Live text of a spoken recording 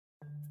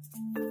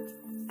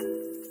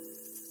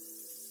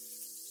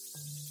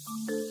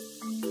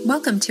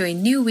Welcome to a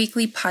new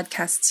weekly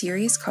podcast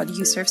series called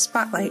USCIRF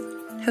Spotlight,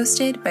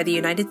 hosted by the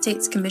United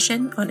States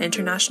Commission on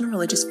International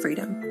Religious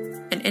Freedom,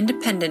 an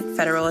independent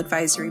federal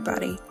advisory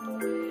body.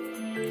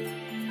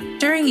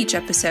 During each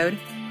episode,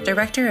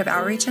 Director of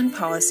Outreach and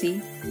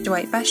Policy,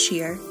 Dwight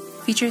Bashir,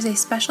 features a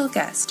special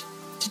guest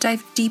to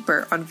dive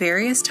deeper on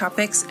various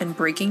topics and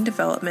breaking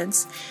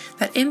developments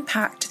that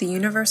impact the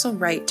universal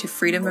right to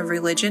freedom of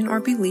religion or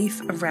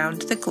belief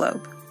around the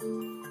globe.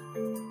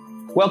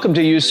 Welcome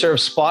to USCIRF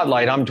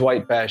Spotlight. I'm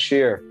Dwight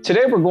Bashir.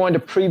 Today we're going to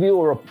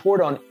preview a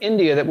report on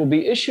India that will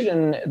be issued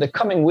in the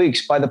coming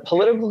weeks by the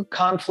Political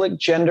Conflict,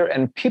 Gender,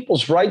 and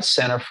People's Rights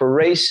Center for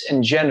Race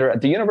and Gender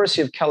at the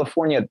University of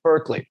California at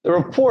Berkeley. The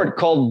report,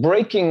 called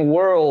Breaking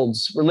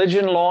Worlds: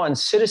 Religion, Law, and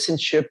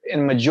Citizenship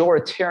in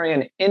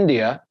Majoritarian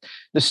India,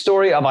 the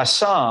Story of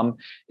Assam,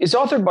 is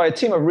authored by a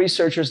team of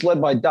researchers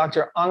led by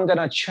Dr.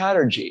 Angana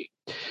Chatterjee.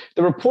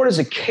 The report is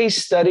a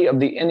case study of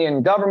the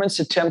Indian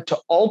government's attempt to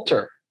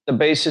alter the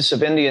basis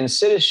of Indian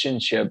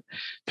citizenship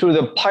through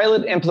the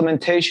pilot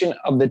implementation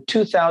of the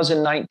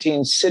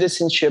 2019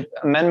 Citizenship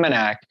Amendment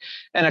Act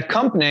and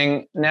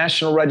accompanying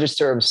National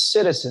Register of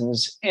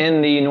Citizens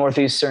in the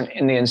northeastern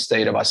Indian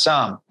state of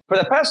Assam. For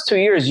the past 2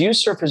 years,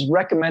 USCIRF has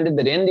recommended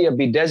that India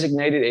be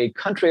designated a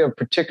country of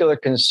particular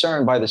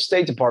concern by the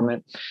State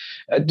Department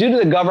due to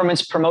the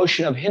government's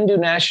promotion of Hindu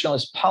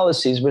nationalist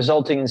policies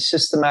resulting in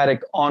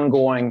systematic,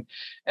 ongoing,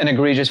 and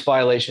egregious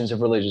violations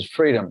of religious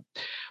freedom.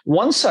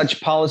 One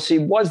such policy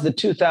was the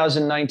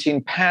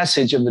 2019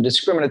 passage of the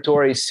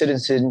Discriminatory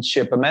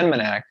Citizenship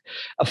Amendment Act,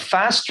 a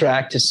fast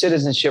track to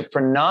citizenship for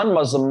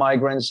non-Muslim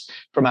migrants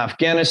from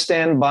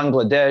Afghanistan,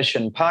 Bangladesh,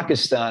 and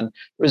Pakistan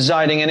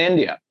residing in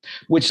India,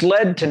 which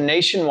led to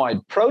nationwide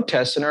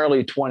protests in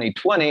early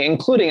 2020,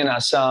 including in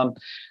Assam,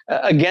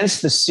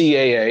 against the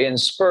CAA, and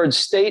spurred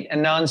state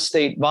and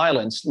non-state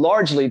violence,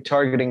 largely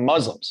targeting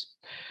Muslims.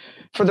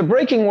 For the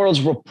Breaking Worlds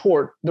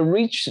report, the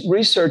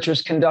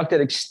researchers conducted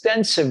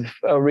extensive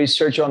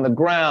research on the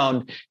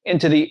ground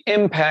into the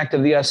impact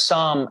of the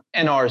Assam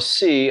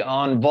NRC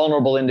on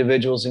vulnerable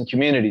individuals and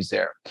communities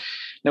there.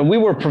 Now, we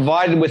were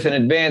provided with an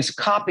advanced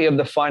copy of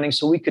the findings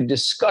so we could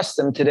discuss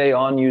them today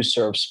on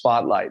USCIRF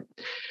Spotlight.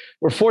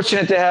 We're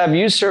fortunate to have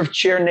USCIRF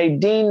Chair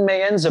Nadine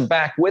Mayenza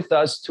back with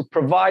us to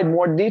provide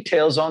more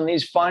details on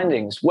these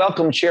findings.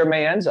 Welcome, Chair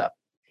Mayenza.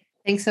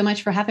 Thanks so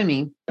much for having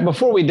me.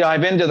 Before we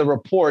dive into the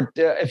report,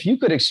 if you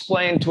could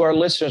explain to our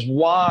listeners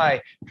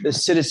why the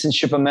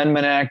Citizenship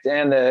Amendment Act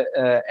and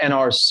the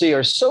NRC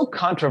are so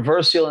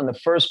controversial in the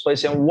first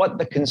place, and what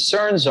the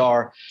concerns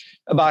are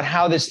about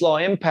how this law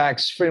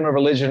impacts freedom of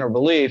religion or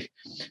belief.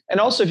 And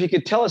also, if you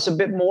could tell us a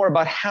bit more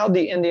about how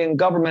the Indian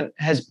government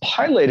has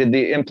piloted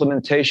the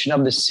implementation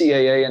of the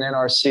CAA and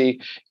NRC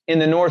in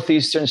the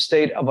northeastern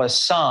state of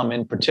Assam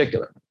in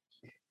particular.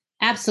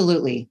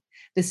 Absolutely.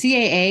 The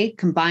CAA,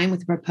 combined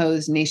with the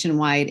proposed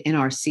nationwide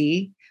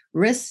NRC,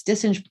 risks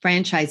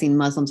disenfranchising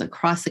Muslims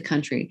across the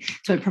country.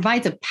 So it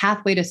provides a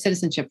pathway to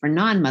citizenship for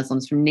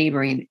non-Muslims from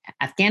neighboring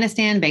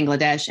Afghanistan,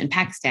 Bangladesh, and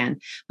Pakistan,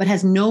 but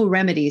has no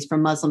remedies for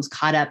Muslims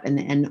caught up in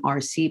the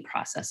NRC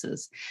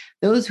processes.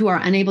 Those who are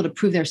unable to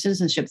prove their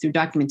citizenship through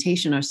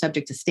documentation are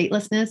subject to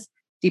statelessness,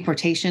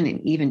 deportation,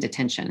 and even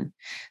detention.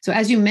 So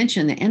as you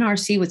mentioned, the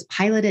NRC was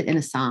piloted in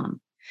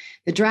Assam.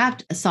 The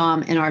draft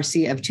Assam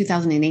NRC of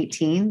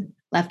 2018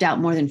 left out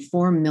more than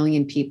 4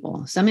 million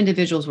people. Some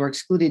individuals were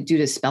excluded due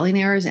to spelling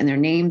errors in their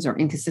names or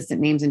inconsistent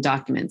names in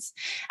documents.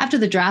 After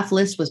the draft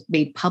list was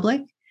made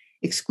public,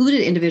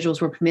 excluded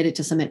individuals were permitted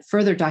to submit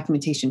further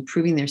documentation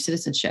proving their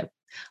citizenship.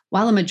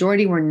 While a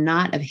majority were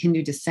not of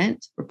Hindu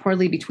descent,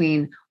 reportedly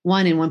between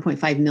 1 and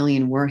 1.5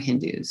 million were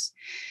Hindus.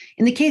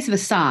 In the case of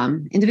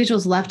Assam,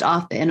 individuals left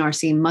off the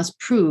NRC must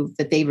prove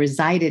that they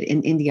resided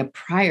in India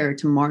prior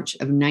to March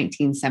of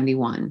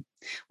 1971,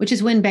 which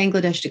is when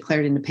Bangladesh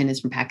declared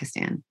independence from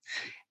Pakistan,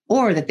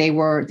 or that they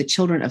were the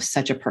children of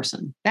such a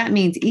person. That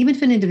means even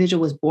if an individual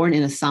was born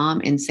in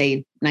Assam in, say,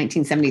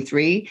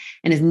 1973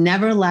 and has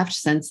never left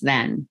since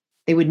then,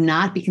 they would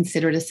not be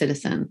considered a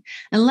citizen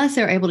unless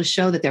they're able to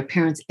show that their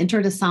parents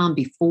entered Assam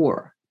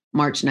before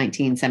March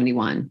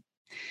 1971.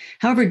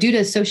 However, due to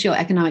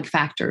socioeconomic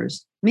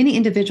factors, many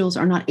individuals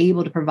are not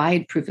able to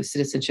provide proof of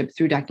citizenship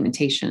through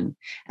documentation.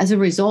 As a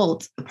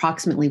result,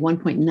 approximately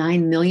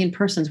 1.9 million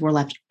persons were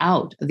left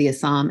out of the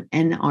Assam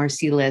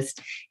NRC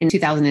list in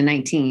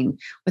 2019,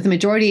 with the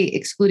majority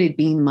excluded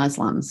being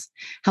Muslims.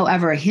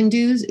 However,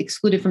 Hindus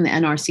excluded from the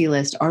NRC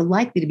list are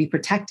likely to be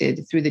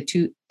protected through the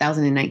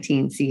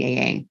 2019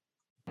 CAA.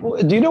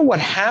 Do you know what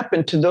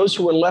happened to those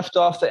who were left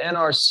off the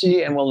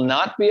NRC and will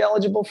not be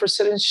eligible for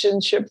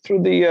citizenship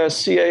through the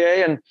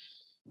CAA? And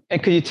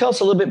could you tell us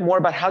a little bit more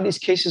about how these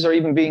cases are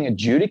even being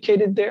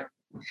adjudicated there?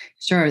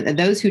 Sure.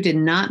 Those who did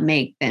not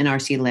make the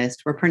NRC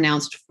list were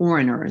pronounced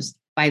foreigners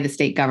by the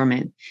state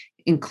government,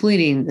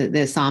 including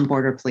the Assam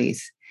Border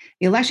Police.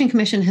 The Election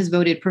Commission has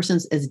voted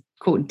persons as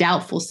quote,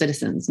 doubtful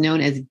citizens,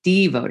 known as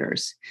D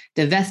voters,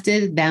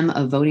 divested them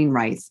of voting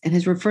rights, and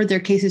has referred their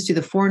cases to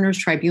the Foreigners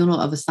Tribunal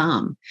of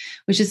Assam,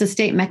 which is a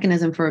state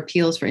mechanism for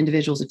appeals for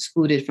individuals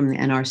excluded from the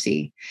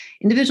NRC.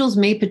 Individuals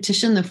may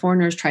petition the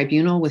Foreigners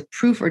Tribunal with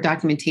proof or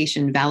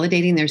documentation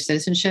validating their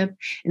citizenship,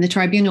 and the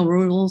tribunal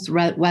rules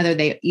whether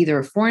they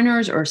either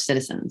foreigners or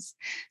citizens.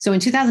 So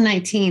in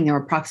 2019, there were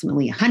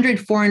approximately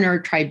 100 foreigner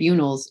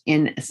tribunals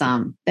in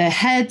Assam. The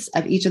heads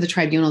of each of the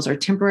tribunals are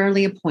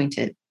temporarily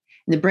appointed.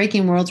 And the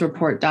Breaking Worlds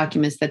report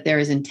documents that there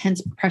is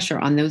intense pressure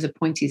on those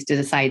appointees to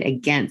decide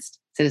against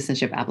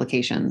citizenship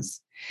applications.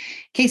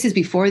 Cases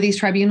before these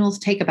tribunals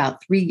take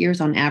about 3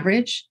 years on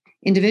average.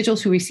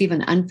 Individuals who receive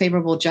an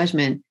unfavorable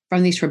judgment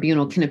from these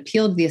tribunals can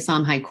appeal to the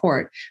Assam High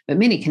Court, but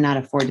many cannot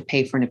afford to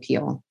pay for an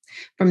appeal.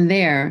 From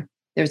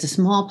there's a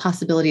small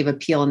possibility of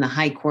appeal in the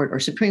High Court or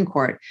Supreme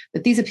Court,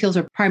 but these appeals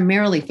are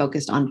primarily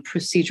focused on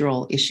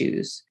procedural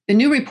issues. The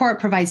new report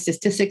provides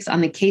statistics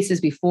on the cases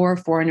before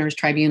foreigners'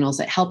 tribunals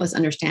that help us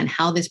understand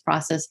how this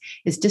process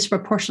is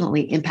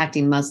disproportionately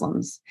impacting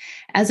Muslims.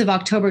 As of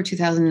October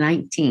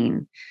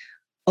 2019,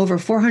 over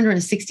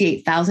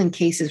 468,000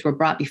 cases were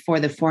brought before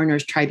the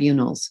foreigners'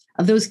 tribunals.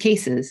 Of those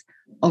cases,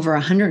 over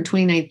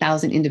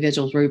 129,000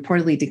 individuals were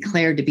reportedly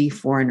declared to be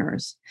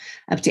foreigners.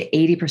 Up to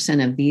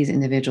 80% of these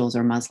individuals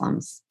are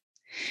Muslims.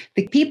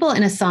 The people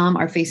in Assam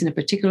are facing a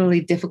particularly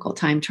difficult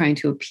time trying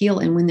to appeal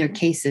and win their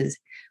cases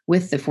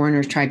with the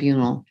Foreigners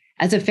Tribunal.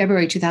 As of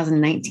February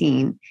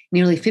 2019,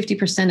 nearly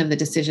 50% of the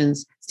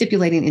decisions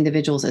stipulating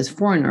individuals as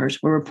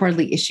foreigners were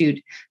reportedly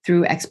issued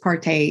through ex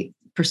parte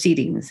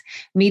proceedings,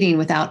 meeting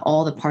without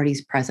all the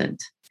parties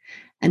present.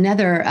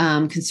 Another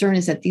concern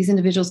is that these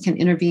individuals can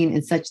intervene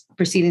in such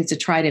proceedings to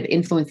try to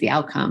influence the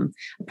outcome.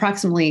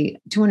 Approximately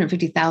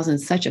 250,000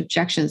 such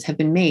objections have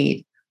been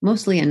made,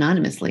 mostly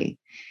anonymously.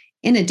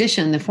 In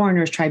addition, the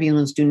foreigners'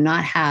 tribunals do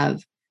not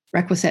have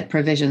requisite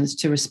provisions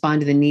to respond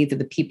to the needs of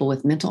the people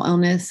with mental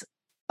illness,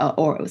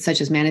 or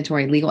such as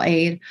mandatory legal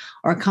aid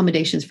or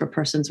accommodations for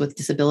persons with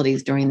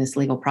disabilities during this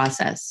legal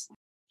process.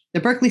 The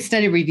Berkeley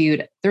study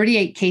reviewed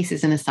 38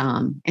 cases in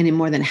Assam, and in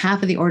more than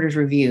half of the orders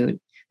reviewed,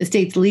 the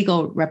state's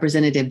legal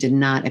representative did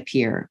not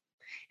appear.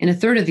 In a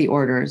third of the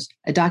orders,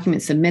 a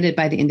document submitted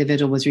by the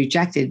individual was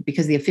rejected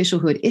because the official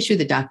who had issued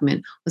the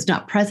document was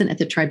not present at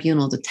the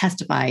tribunal to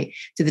testify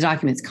to the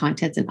document's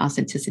contents and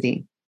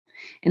authenticity.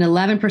 In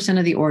 11%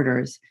 of the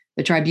orders,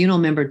 the tribunal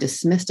member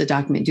dismissed a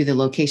document due to the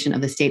location of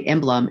the state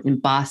emblem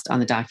embossed on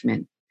the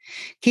document.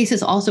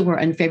 Cases also were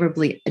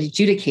unfavorably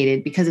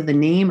adjudicated because of the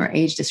name or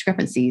age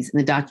discrepancies in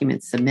the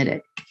documents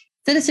submitted.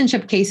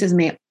 Citizenship cases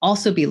may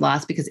also be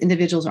lost because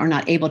individuals are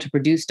not able to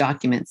produce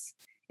documents.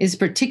 It is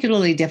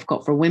particularly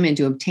difficult for women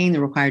to obtain the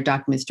required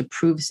documents to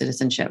prove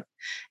citizenship.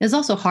 It is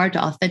also hard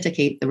to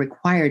authenticate the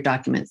required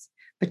documents,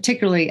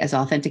 particularly as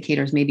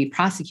authenticators may be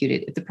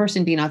prosecuted if the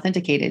person being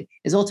authenticated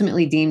is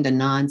ultimately deemed a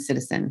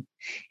non-citizen.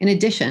 In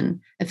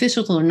addition,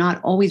 officials are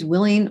not always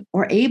willing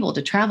or able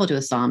to travel to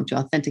Assam to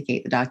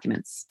authenticate the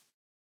documents.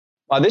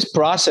 This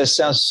process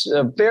sounds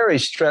very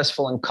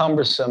stressful and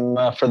cumbersome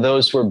for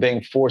those who are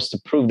being forced to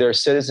prove their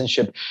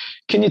citizenship.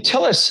 Can you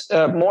tell us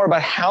more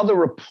about how the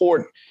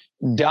report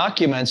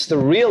documents the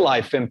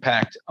real-life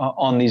impact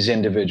on these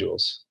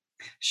individuals?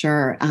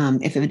 Sure.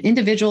 If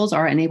individuals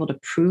are unable to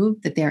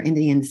prove that they're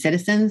Indian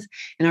citizens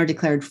and are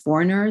declared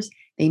foreigners,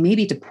 they may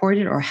be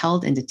deported or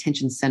held in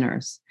detention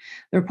centers.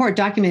 The report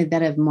documented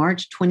that of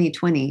March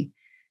 2020,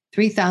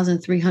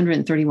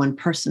 3,331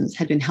 persons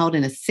had been held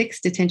in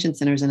 6 detention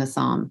centers in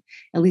Assam.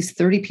 At least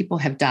 30 people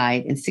have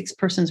died and 6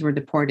 persons were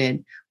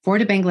deported, 4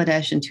 to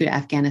Bangladesh and 2 to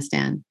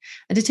Afghanistan.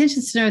 A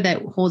detention center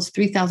that holds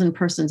 3,000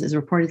 persons is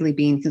reportedly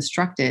being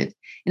constructed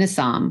in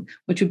Assam,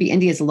 which would be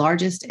India's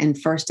largest and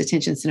first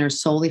detention center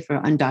solely for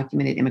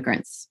undocumented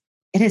immigrants.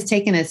 It has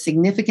taken a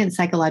significant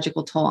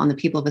psychological toll on the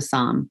people of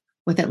Assam,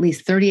 with at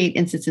least 38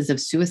 instances of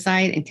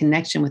suicide in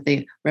connection with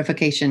the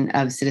revocation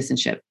of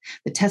citizenship.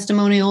 The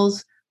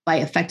testimonials by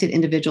affected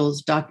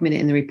individuals documented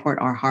in the report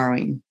are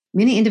harrowing.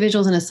 Many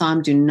individuals in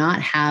Assam do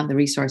not have the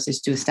resources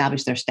to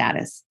establish their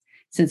status,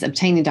 since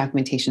obtaining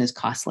documentation is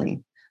costly.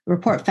 The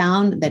report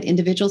found that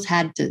individuals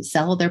had to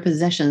sell their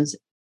possessions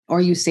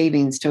or use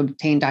savings to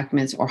obtain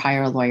documents or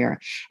hire a lawyer,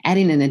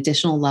 adding an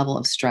additional level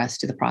of stress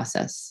to the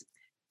process.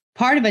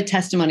 Part of a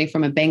testimony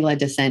from a Bangla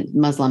descent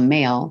Muslim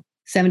male,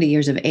 70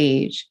 years of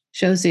age,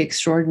 shows the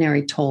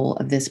extraordinary toll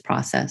of this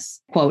process.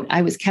 Quote,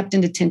 "I was kept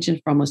in detention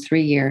for almost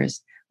 3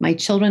 years. My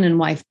children and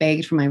wife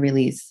begged for my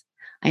release.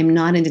 I am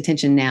not in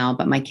detention now,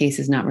 but my case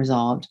is not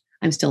resolved.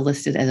 I'm still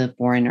listed as a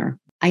foreigner.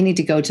 I need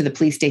to go to the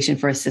police station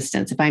for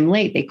assistance. If I'm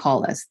late, they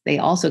call us. They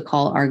also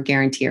call our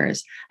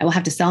guarantors. I will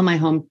have to sell my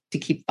home to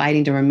keep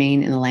fighting to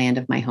remain in the land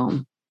of my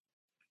home."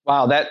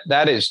 Wow,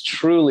 that is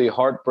truly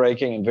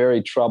heartbreaking and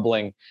very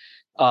troubling.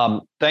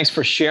 Thanks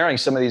for sharing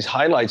some of these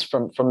highlights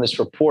from this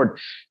report.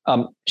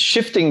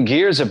 Shifting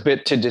gears a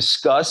bit to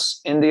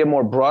discuss India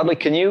more broadly,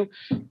 can you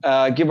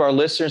give our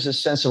listeners a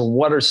sense of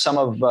what are some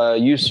of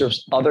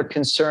USCIRF's other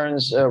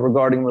concerns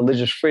regarding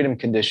religious freedom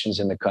conditions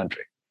in the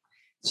country?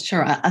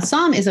 Sure.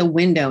 Assam is a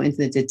window into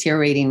the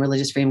deteriorating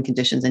religious freedom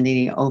conditions in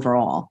India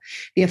overall.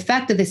 The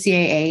effect of the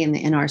CAA and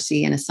the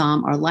NRC in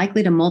Assam are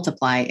likely to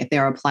multiply if they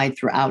are applied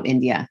throughout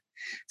India.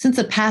 Since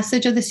the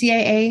passage of the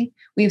CAA,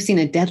 we have seen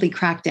a deadly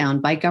crackdown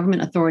by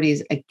government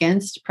authorities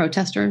against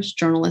protesters,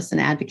 journalists,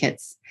 and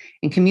advocates,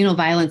 and communal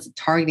violence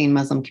targeting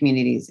Muslim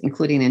communities,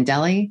 including in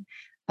Delhi,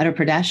 Uttar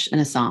Pradesh,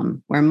 and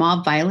Assam, where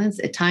mob violence,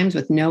 at times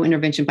with no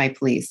intervention by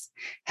police,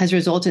 has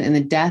resulted in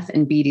the death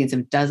and beatings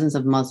of dozens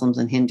of Muslims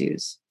and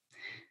Hindus.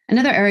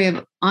 Another area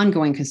of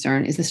ongoing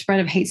concern is the spread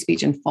of hate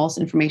speech and false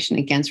information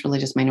against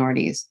religious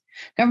minorities.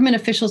 Government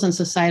officials and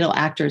societal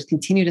actors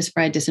continue to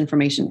spread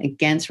disinformation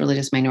against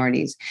religious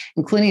minorities,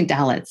 including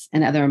Dalits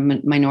and other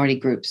minority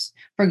groups.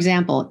 For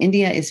example,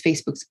 India is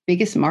Facebook's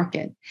biggest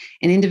market,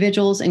 and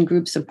individuals and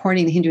groups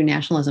supporting Hindu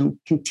nationalism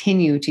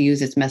continue to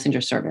use its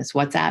messenger service,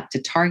 WhatsApp, to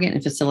target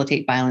and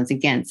facilitate violence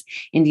against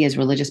India's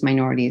religious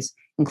minorities,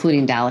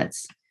 including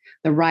Dalits.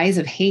 The rise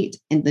of hate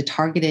and the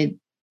targeted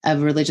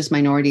of religious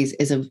minorities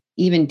is of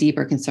even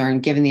deeper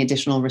concern given the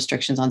additional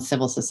restrictions on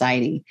civil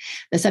society.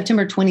 The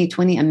September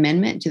 2020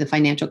 amendment to the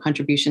Financial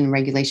Contribution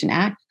Regulation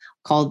Act,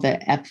 called the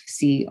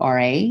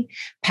FCRA,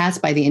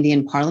 passed by the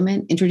Indian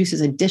Parliament,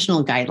 introduces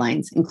additional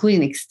guidelines,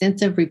 including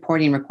extensive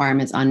reporting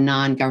requirements on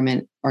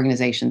non-government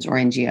organizations or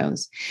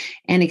NGOs,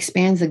 and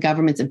expands the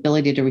government's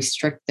ability to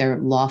restrict their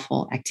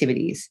lawful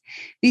activities.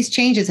 These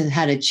changes have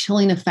had a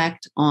chilling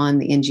effect on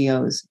the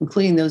NGOs,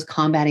 including those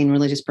combating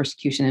religious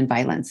persecution and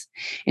violence,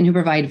 and who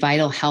provide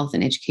vital health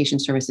and education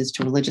services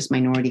to religious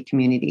minority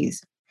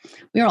communities.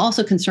 We are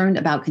also concerned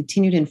about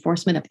continued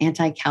enforcement of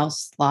anti-cow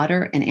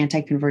slaughter and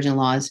anti-conversion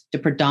laws to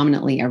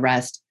predominantly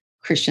arrest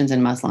Christians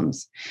and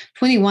Muslims.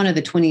 21 of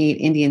the 28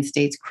 Indian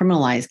states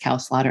criminalize cow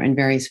slaughter in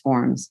various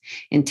forms,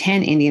 and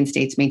 10 Indian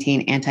states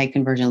maintain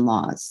anti-conversion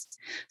laws.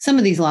 Some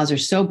of these laws are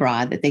so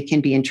broad that they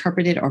can be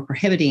interpreted or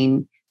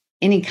prohibiting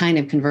any kind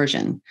of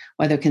conversion,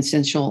 whether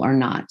consensual or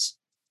not.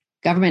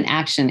 Government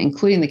action,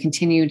 including the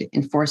continued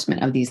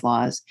enforcement of these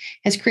laws,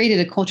 has created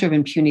a culture of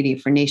impunity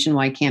for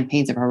nationwide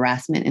campaigns of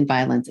harassment and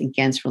violence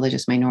against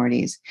religious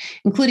minorities,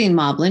 including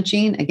mob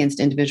lynching against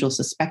individuals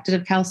suspected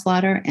of cow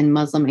slaughter and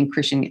Muslim and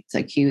Christians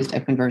accused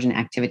of conversion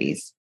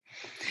activities.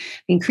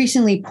 The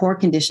increasingly poor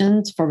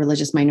conditions for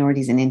religious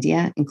minorities in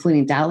India,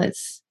 including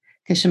Dalits,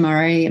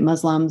 Kashmiri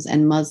Muslims,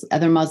 and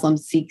other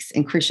Muslims, Sikhs,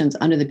 and Christians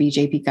under the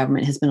BJP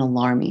government, has been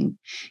alarming.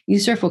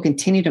 USCIRF will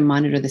continue to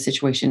monitor the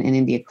situation in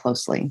India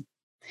closely.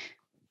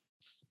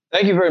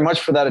 Thank you very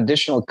much for that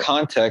additional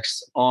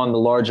context on the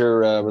larger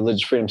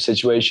religious freedom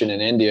situation in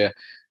India,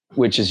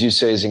 which, as you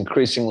say, is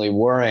increasingly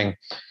worrying.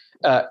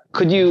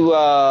 Could you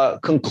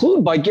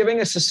conclude by giving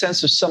us a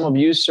sense of some of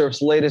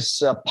USCIRF's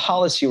latest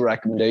policy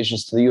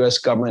recommendations to the U.S.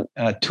 government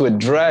to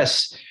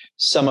address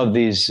some of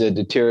these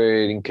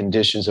deteriorating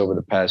conditions over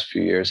the past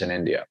few years in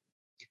India?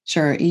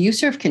 Sure.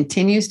 USCIRF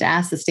continues to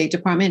ask the State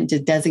Department to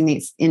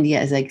designate India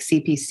as a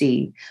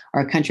CPC,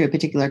 or a country of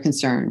particular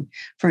concern,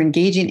 for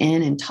engaging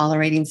in and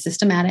tolerating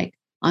systematic,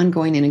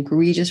 ongoing, and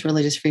egregious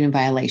religious freedom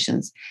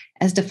violations,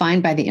 as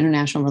defined by the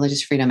International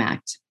Religious Freedom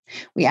Act.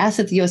 We ask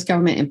that the U.S.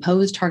 government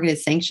impose targeted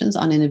sanctions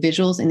on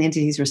individuals and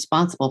entities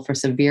responsible for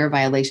severe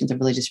violations of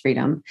religious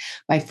freedom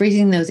by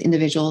freezing those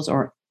individuals'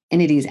 or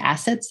entities'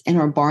 assets and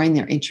or barring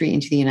their entry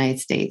into the United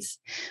States.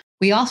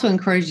 We also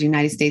encourage the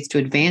United States to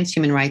advance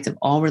human rights of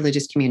all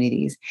religious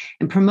communities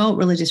and promote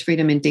religious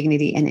freedom and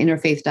dignity and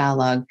interfaith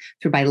dialogue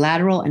through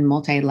bilateral and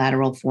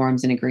multilateral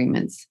forums and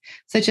agreements,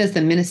 such as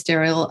the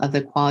Ministerial of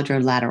the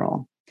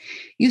Quadrilateral.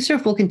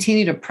 USCIRF will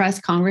continue to press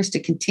Congress to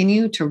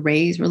continue to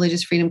raise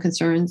religious freedom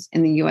concerns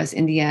in the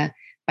U.S.-India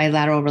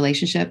bilateral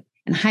relationship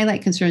and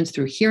highlight concerns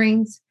through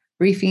hearings,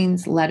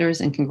 briefings,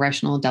 letters, and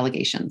congressional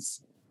delegations.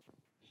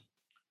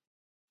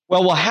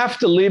 Well, we'll have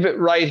to leave it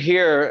right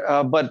here,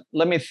 but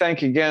let me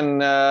thank again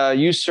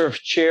USCIRF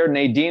Chair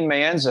Nadine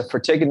Maenza for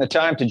taking the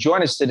time to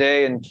join us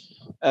today and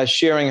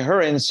sharing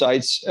her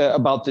insights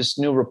about this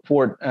new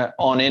report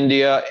on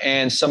India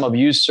and some of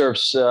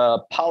USCIRF's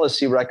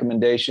policy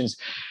recommendations.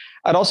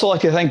 I'd also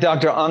like to thank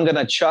Dr.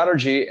 Angana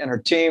Chatterjee and her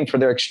team for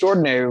their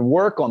extraordinary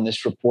work on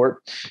this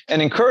report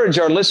and encourage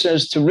our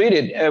listeners to read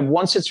it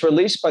once it's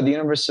released by the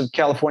University of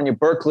California,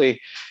 Berkeley,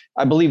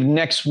 I believe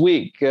next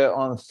week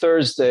on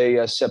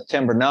Thursday,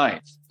 September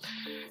 9th.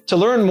 To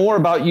learn more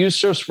about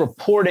USCIRF's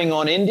reporting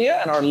on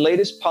India and our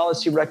latest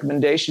policy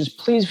recommendations,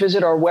 please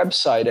visit our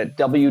website at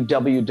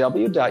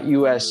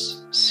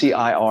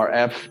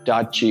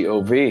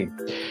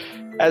www.uscirf.gov.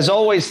 As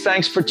always,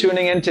 thanks for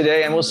tuning in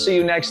today, and we'll see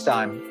you next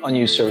time on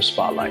USCIRF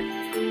Spotlight.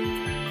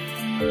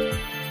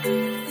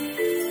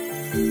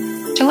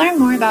 To learn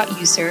more about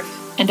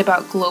USCIRF and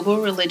about global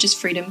religious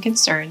freedom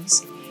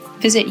concerns,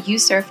 visit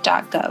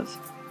uscirf.gov.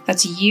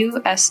 That's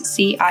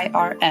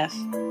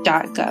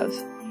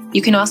USCIRF.gov.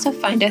 You can also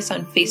find us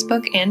on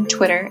Facebook and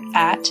Twitter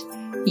at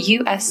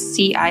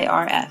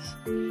USCIRF.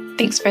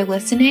 Thanks for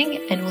listening,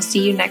 and we'll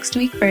see you next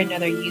week for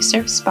another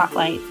USCIRF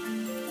Spotlight.